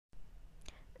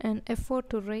An effort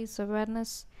to raise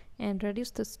awareness and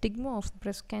reduce the stigma of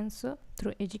breast cancer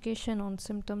through education on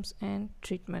symptoms and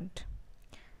treatment.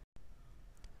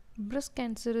 Breast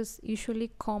cancer is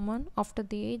usually common after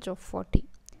the age of 40.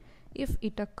 If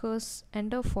it occurs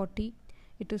under 40,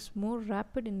 it is more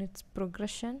rapid in its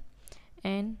progression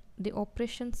and the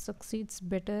operation succeeds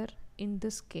better in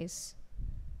this case.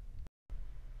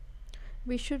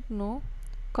 We should know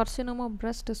carcinoma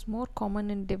breast is more common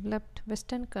in developed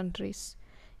Western countries.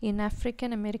 In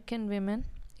African American women,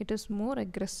 it is more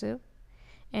aggressive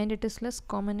and it is less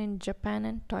common in Japan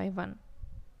and Taiwan.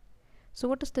 So,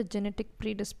 what is the genetic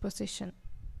predisposition?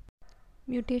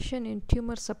 Mutation in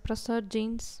tumor suppressor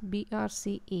genes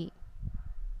BRCA.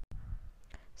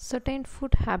 Certain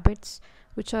food habits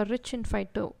which are rich in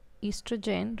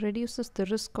phytoestrogen reduces the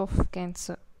risk of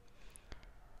cancer,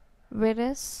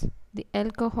 whereas the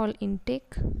alcohol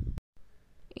intake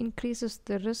increases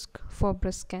the risk for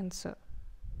breast cancer.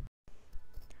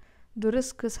 The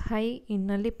risk is high in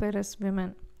nulliparous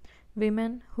women,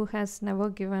 women who has never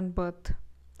given birth.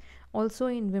 Also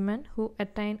in women who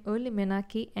attain early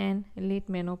menarche and late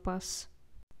menopause.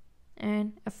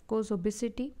 And of course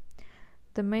obesity,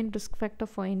 the main risk factor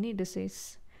for any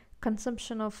disease.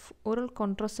 Consumption of oral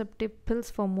contraceptive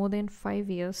pills for more than 5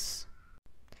 years.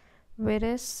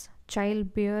 Whereas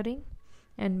childbearing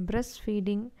and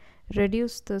breastfeeding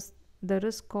reduce the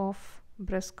risk of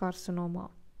breast carcinoma.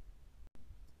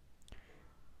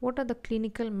 What are the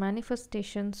clinical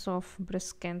manifestations of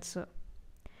breast cancer?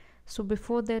 So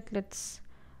before that, let's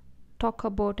talk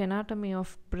about anatomy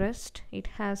of breast. It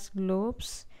has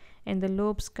lobes and the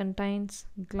lobes contains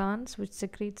glands which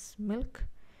secretes milk,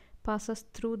 passes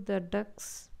through the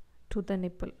ducts to the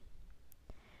nipple.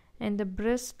 And the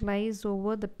breast lies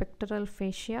over the pectoral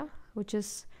fascia which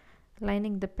is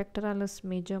lining the pectoralis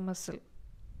major muscle.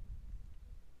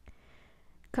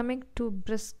 Coming to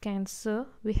breast cancer,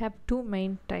 we have two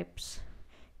main types.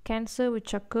 Cancer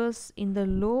which occurs in the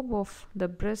lobe of the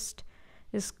breast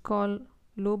is called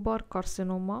lobar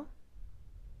carcinoma,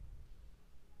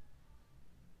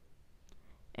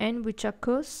 and which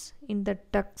occurs in the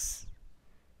ducts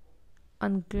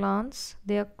and glands,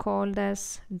 they are called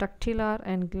as ductular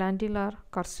and glandular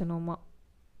carcinoma.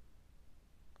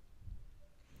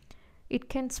 It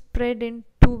can spread in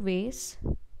two ways.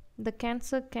 The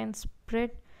cancer can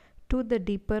spread to the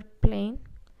deeper plane,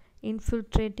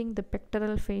 infiltrating the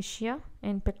pectoral fascia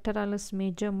and pectoralis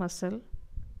major muscle.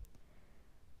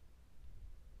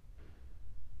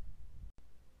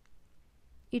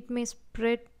 It may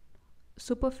spread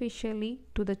superficially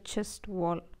to the chest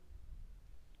wall.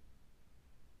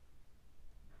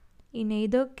 In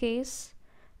either case,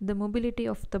 the mobility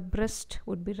of the breast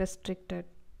would be restricted.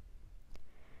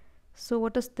 So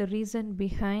what is the reason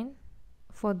behind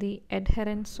for the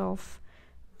adherence of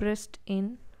breast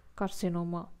in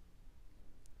carcinoma?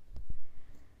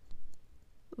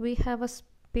 We have a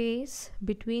space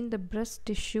between the breast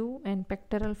tissue and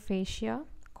pectoral fascia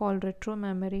called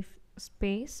retromammary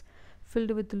space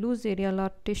filled with loose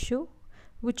areolar tissue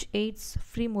which aids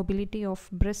free mobility of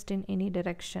breast in any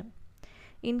direction.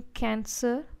 In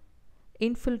cancer,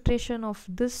 infiltration of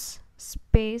this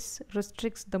space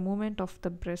restricts the movement of the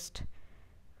breast.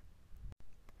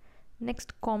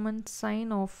 Next common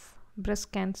sign of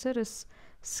breast cancer is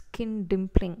skin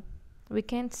dimpling. We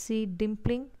can see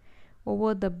dimpling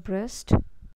over the breast,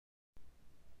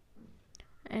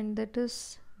 and that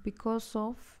is because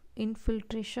of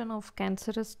infiltration of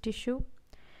cancerous tissue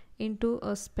into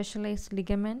a specialized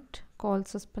ligament called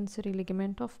suspensory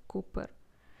ligament of Cooper.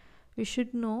 We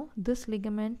should know this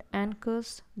ligament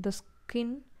anchors the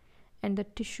skin and the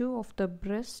tissue of the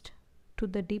breast to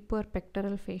the deeper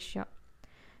pectoral fascia.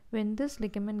 When this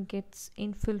ligament gets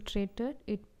infiltrated,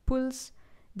 it pulls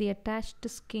the attached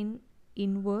skin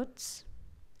inwards,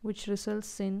 which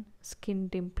results in skin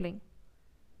dimpling.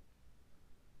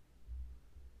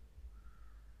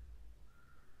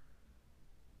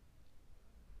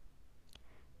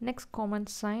 Next common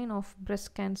sign of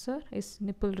breast cancer is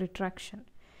nipple retraction.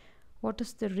 What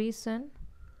is the reason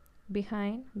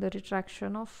behind the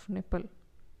retraction of nipple?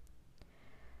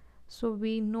 So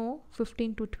we know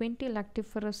 15 to 20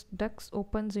 lactiferous ducts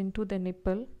opens into the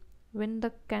nipple. When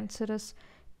the cancerous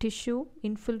tissue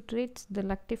infiltrates the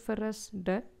lactiferous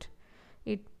duct,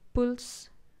 it pulls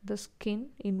the skin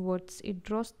inwards. It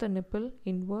draws the nipple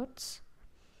inwards,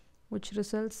 which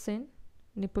results in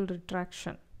nipple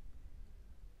retraction.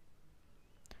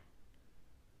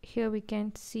 Here we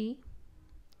can see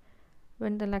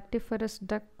when the lactiferous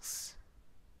ducts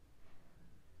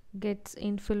gets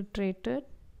infiltrated,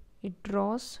 it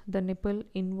draws the nipple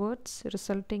inwards,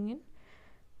 resulting in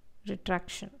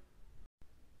retraction.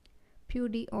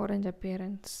 pudy orange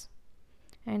appearance.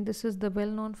 And this is the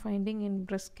well-known finding in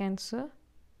breast cancer.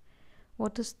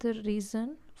 What is the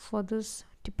reason for this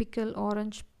typical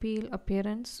orange peel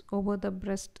appearance over the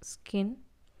breast skin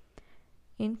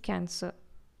in cancer?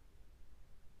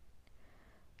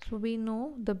 So we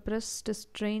know the breast is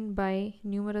drained by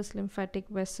numerous lymphatic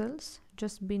vessels.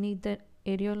 Just beneath the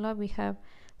areola we have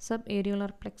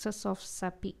subareolar plexus of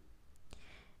Sappi.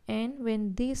 And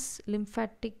when this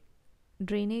lymphatic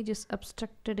drainage is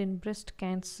obstructed in breast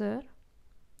cancer,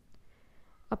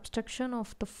 obstruction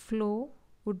of the flow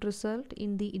would result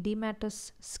in the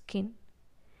edematous skin.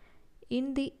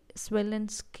 In the swollen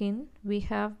skin, we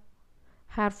have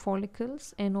hair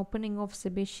follicles and opening of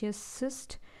sebaceous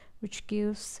cyst, which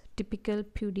gives typical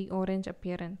pudy orange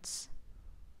appearance.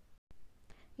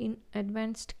 In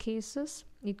advanced cases,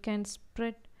 it can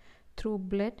spread through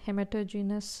blood,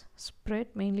 hematogenous spread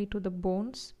mainly to the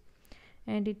bones,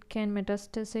 and it can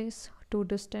metastasize to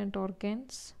distant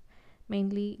organs,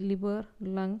 mainly liver,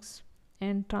 lungs,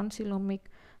 and transcelomic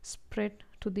spread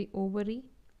to the ovary,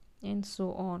 and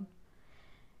so on.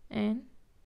 And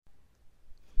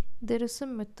there is a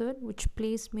method which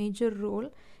plays major role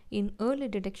in early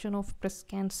detection of breast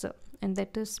cancer, and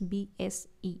that is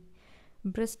BSE,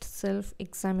 breast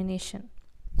self-examination,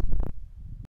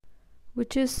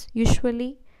 which is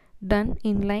usually done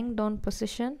in lying down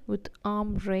position with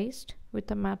arm raised with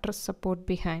a mattress support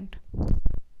behind.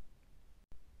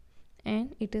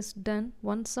 And it is done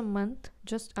once a month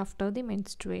just after the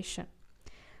menstruation.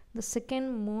 The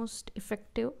second most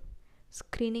effective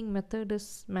screening method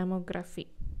is mammography.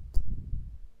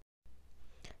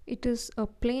 It is a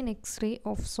plain X-ray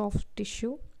of soft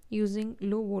tissue using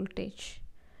low voltage.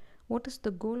 What is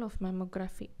the goal of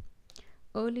mammography?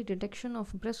 Early detection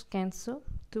of breast cancer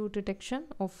through detection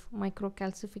of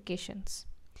microcalcifications.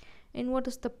 And what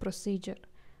is the procedure?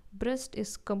 Breast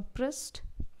is compressed,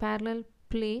 parallel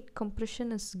plate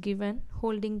compression is given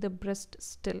holding the breast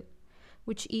still,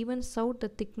 which evens out the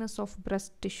thickness of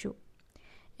breast tissue.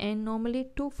 And normally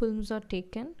 2 films are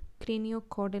taken,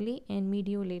 craniocaudally and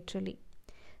mediolaterally.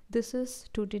 This is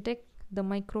to detect the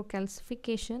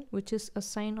microcalcification, which is a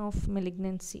sign of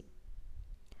malignancy.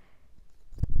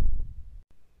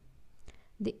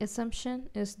 The assumption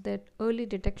is that early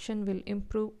detection will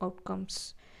improve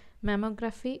outcomes.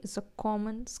 Mammography is a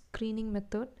common screening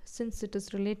method since it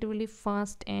is relatively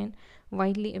fast and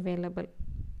widely available.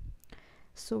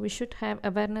 So we should have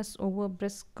awareness over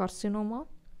breast carcinoma.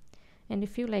 And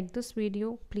if you like this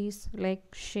video, please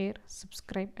like, share,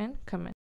 subscribe and comment.